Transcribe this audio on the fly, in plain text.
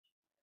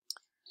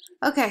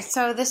Okay,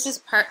 so this is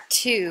part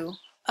 2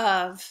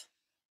 of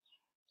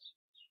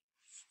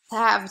the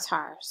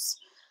avatars.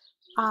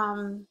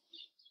 Um,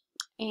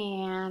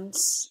 and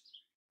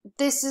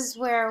this is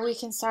where we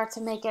can start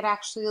to make it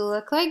actually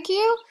look like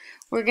you.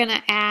 We're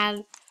gonna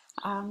add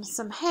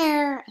some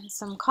hair and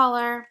some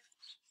color.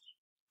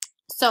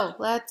 So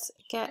let's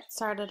get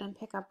started and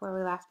pick up where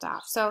we left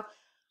off. So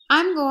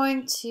I'm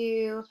going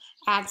to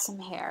add some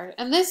hair.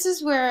 And this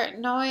is where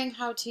knowing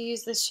how to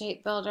use the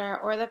shape builder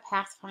or the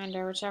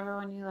Pathfinder, whichever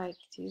one you like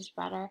to use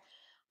better,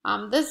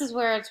 this is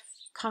where it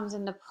comes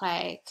into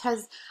play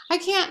because I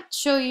can't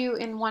show you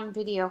in one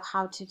video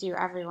how to do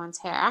everyone's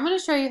hair. I'm going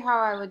to show you how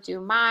I would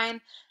do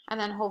mine, and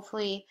then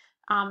hopefully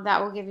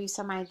that will give you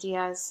some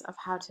ideas of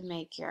how to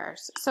make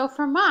yours. So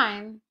for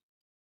mine,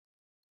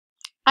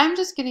 I'm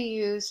just going to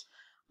use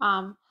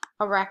a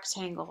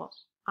rectangle.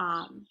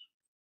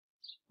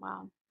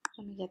 Well,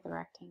 let me get the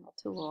rectangle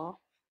tool.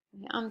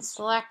 Let me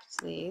unselect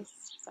these.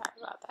 Sorry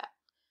about that.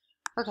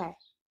 Okay,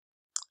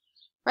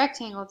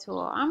 rectangle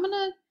tool. I'm going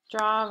to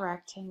draw a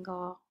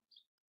rectangle.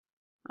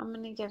 I'm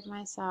going to give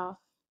myself,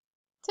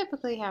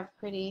 typically have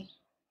pretty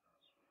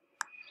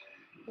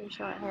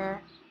short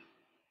hair.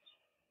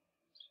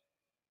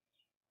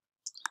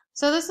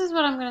 So this is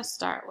what I'm going to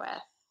start with.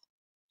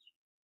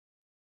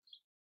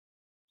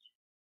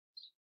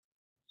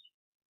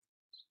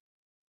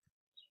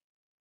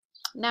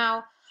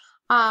 Now,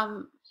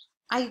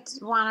 I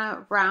want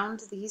to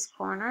round these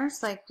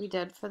corners like we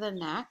did for the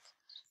neck.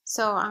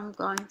 So I'm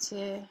going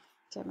to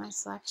get my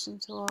selection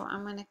tool.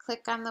 I'm going to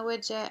click on the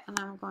widget and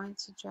I'm going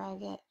to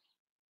drag it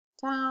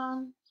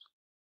down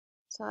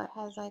so it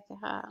has like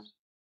a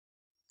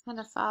kind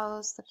of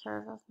follows the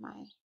curve of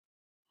my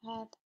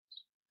head.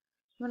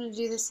 I'm going to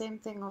do the same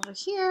thing over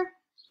here.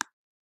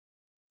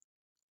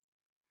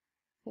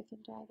 I can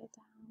drag it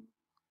down.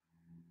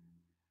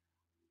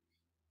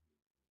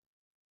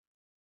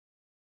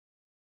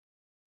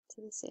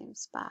 To the same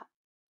spot.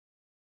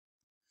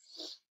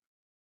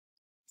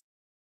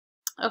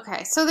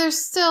 Okay, so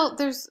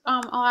there's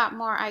a lot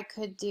more I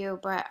could do,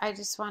 but I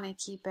just want to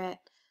keep it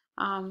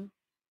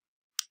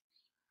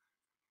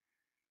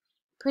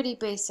pretty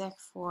basic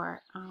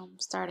for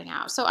starting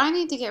out. So I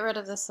need to get rid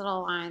of this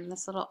little line,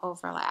 this little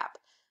overlap.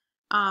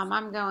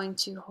 I'm going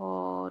to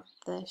hold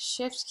the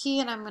shift key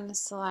and I'm going to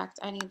select,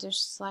 I need to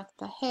select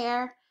the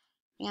hair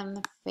and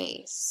the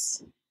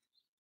face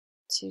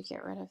to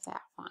get rid of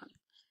that one.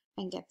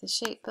 And get the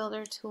shape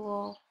builder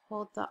tool,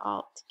 hold the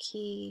alt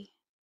key.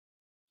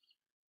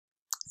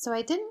 So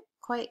I didn't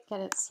quite get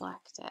it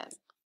selected.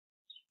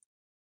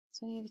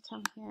 So I need to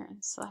come here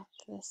and select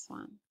this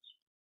one.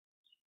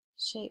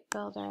 Shape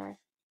builder,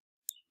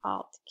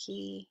 alt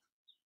key.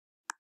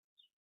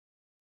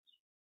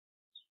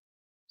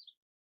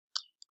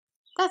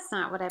 That's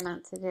not what I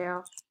meant to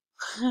do.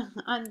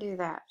 Undo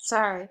that.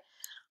 Sorry.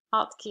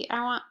 Alt key.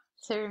 I want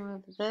to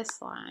remove this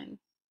line.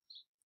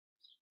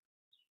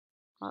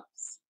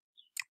 Whoops.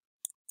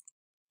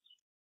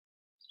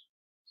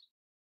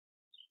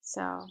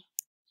 So,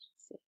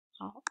 let's see.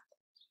 Alt.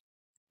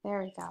 There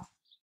we go.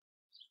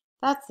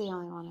 That's the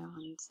only one I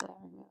wanted to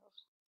remove.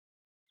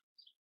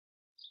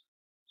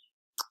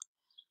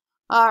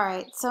 All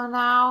right, so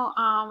now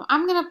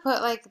I'm gonna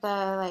put like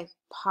the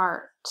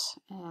part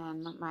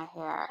in my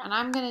hair, and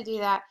I'm gonna do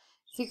that.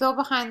 If you go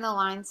behind the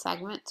line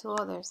segment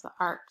tool, there's the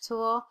arc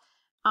tool,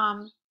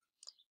 and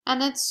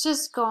it's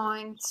just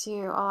going to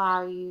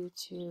allow you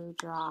to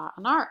draw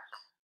an arc.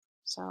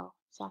 So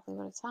exactly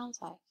what it sounds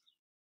like.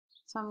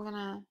 So I'm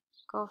gonna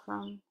go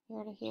from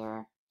here to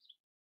here.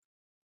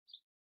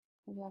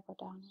 Maybe I'll go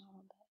down a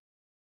little bit.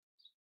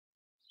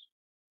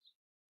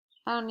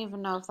 I don't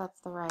even know if that's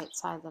the right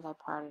side that I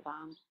parted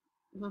on.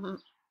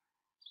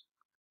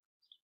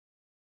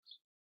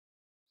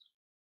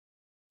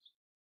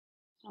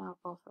 I'll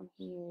go from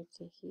here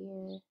to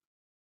here.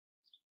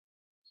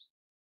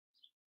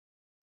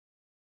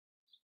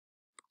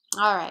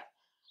 All right,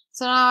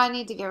 so now I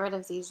need to get rid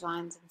of these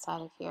lines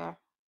inside of here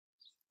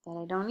that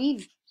I don't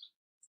need.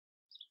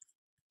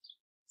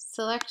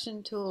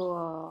 Selection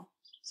tool.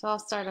 So I'll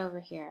start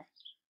over here.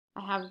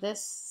 I have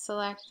this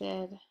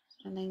selected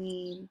and I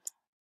need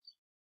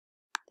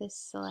this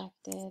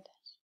selected.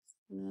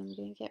 And I'm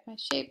going to get my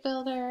shape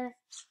builder,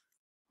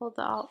 hold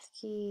the alt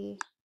key,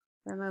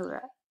 remove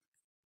it.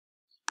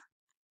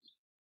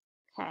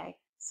 Okay,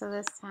 so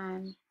this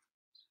time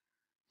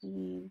I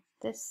need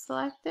this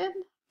selected,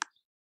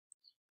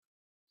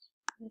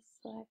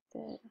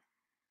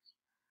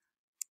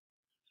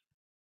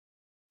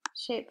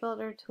 shape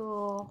builder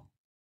tool,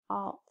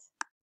 alt,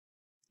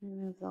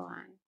 remove the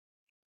line.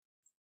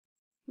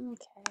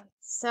 Okay,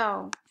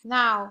 so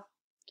now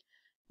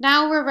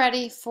we're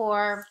ready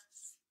for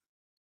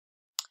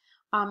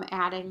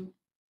adding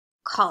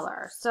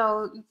color.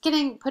 So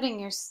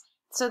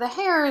so the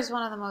hair is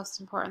one of the most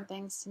important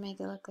things to make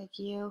it look like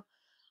you.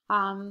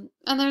 And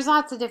there's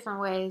lots of different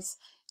ways.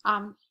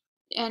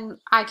 And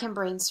I can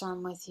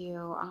brainstorm with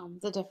you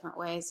the different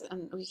ways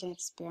and we can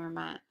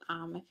experiment.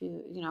 If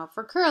you know,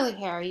 for curly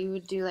hair, you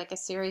would do like a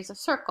series of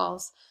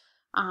circles.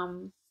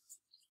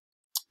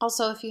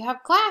 Also, if you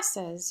have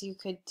glasses, you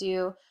could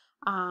do,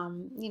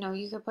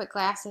 you could put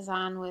glasses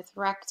on with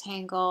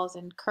rectangles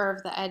and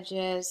curve the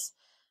edges,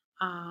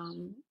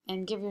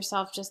 and give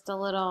yourself just a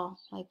little,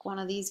 like one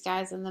of these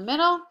guys in the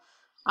middle.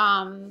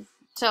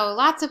 So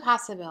lots of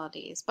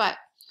possibilities. But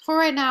for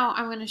right now,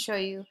 I'm going to show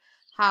you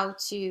how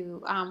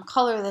to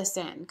color this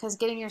in, because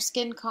getting your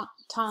skin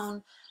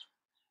tone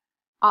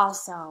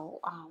also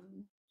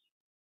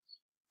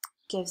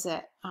gives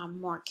it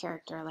more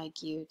character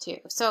like you too.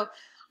 So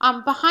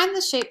behind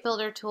the shape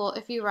builder tool,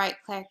 if you right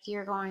click,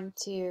 you're going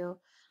to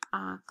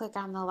click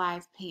on the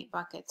live paint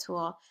bucket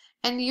tool,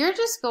 and you're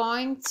just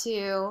going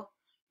to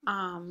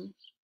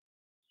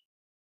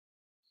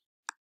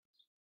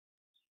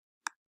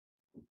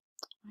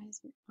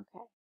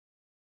okay.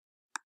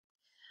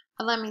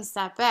 Let me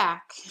step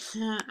back.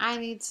 I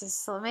need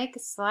to make a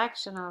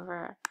selection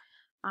over,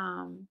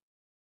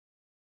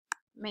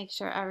 make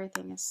sure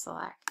everything is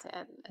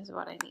selected is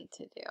what I need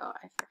to do.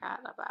 I forgot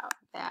about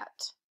that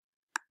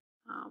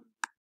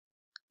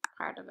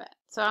part of it.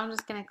 So I'm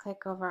just going to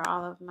click over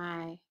all of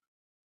my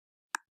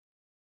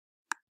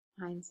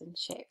lines and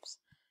shapes.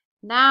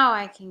 Now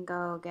I can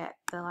go get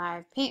the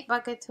live paint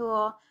bucket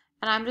tool,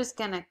 and I'm just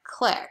going to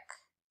click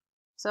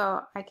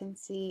so I can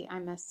see I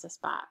missed a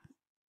spot.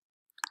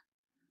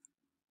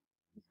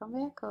 Come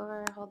back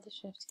over, hold the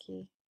shift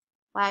key,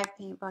 live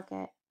paint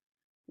bucket,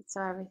 so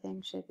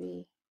everything should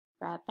be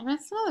red. I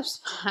missed another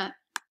spot.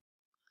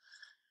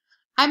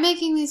 I'm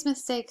making these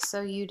mistakes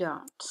so you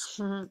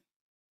don't.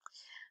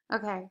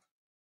 Okay.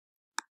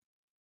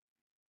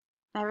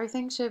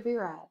 Everything should be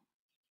red.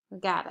 We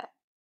got it.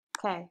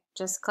 Okay,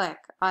 just click.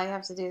 All you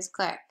have to do is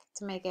click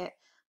to make it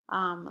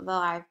the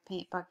live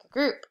paint bucket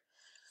group.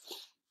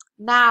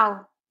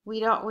 Now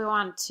we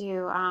want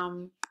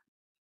to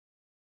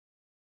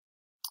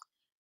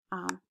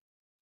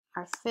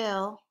our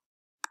fill.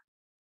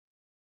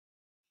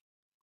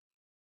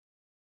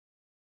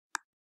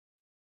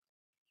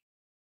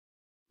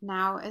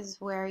 Now is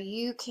where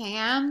you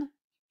can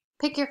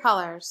pick your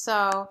colors.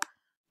 So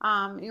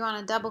you want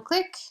to double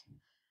click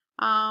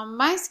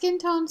my skin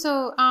tone.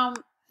 So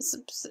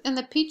in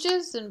the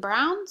peaches and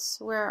browns,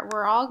 where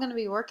we're all going to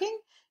be working,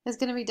 is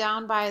going to be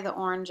down by the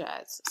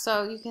oranges.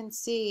 So you can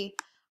see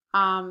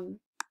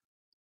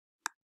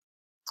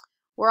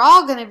we're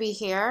all going to be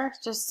here.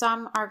 Just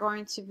some are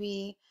going to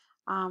be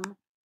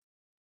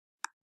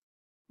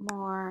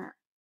more.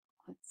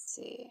 Let's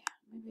see.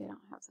 Maybe I don't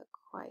have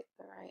quite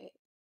the right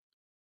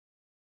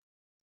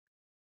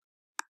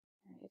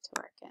area to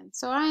work in.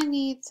 So I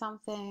need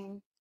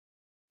something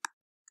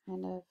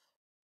kind of.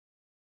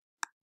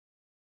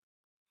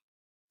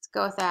 Let's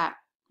go with that.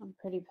 I'm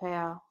pretty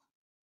pale.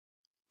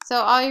 So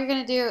all you're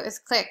going to do is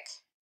click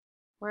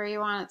where you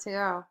want it to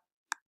go.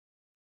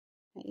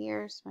 My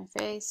ears, my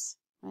face,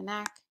 my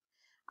neck.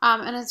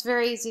 And it's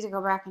very easy to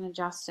go back and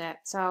adjust it.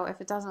 So if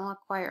it doesn't look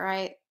quite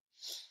right,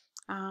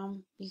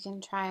 you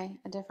can try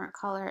a different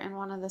color in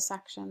one of the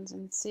sections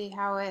and see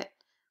how it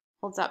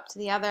holds up to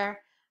the other.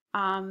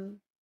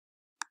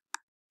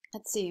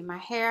 Let's see, my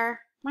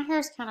hair. My hair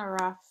is kind of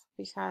rough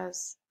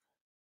because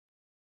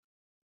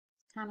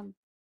it's kind of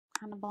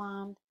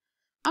blonde.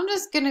 I'm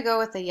just gonna go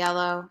with the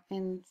yellow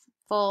in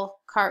full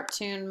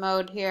cartoon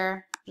mode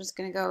here. I'm just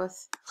gonna go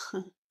with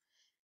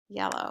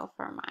yellow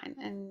for mine,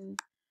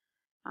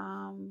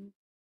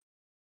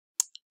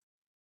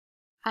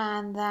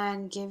 and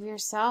then give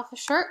yourself a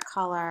shirt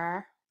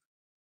color.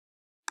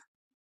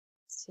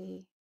 Let's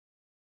see.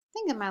 I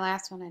think in my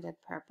last one I did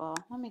purple.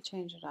 Let me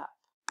change it up.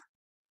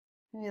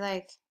 Maybe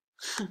like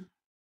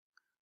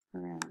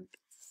maroon.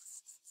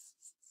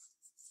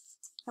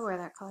 I wear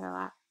that color a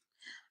lot.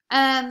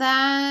 And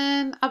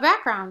then a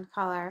background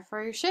color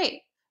for your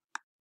shape.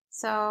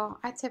 So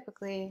I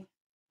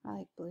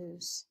like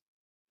blues.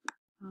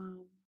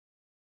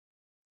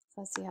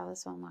 Let's see how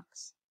this one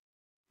looks.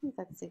 I think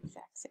that's the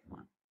exact same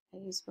one I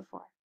used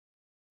before.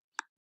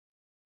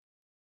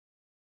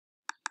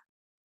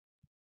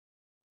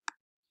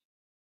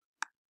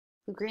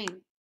 Blue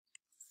green.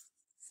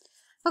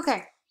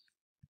 Okay.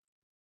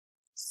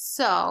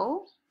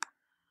 So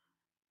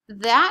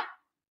that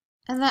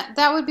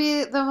would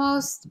be the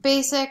most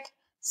basic,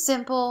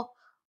 simple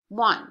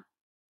one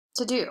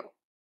to do.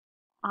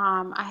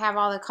 I have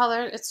all the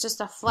colors. It's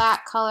just a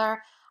flat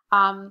color.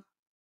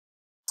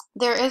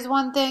 There is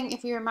one thing,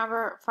 if you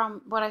remember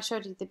from what I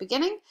showed you at the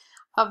beginning,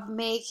 of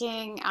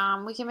making,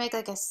 we can make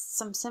like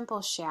some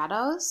simple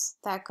shadows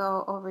that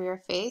go over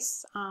your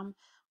face,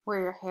 where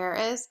your hair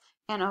is,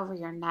 and over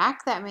your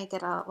neck that make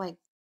it a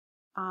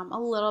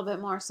little bit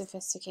more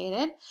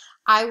sophisticated.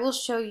 I will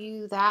show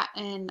you that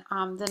in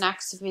the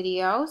next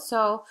video.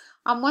 So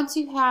once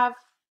you have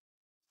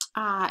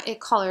it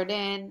colored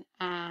in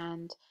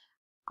and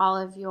all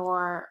of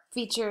your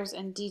features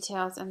and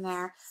details in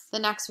there, the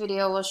next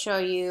video will show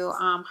you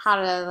how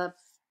to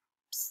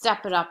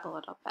step it up a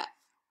little bit.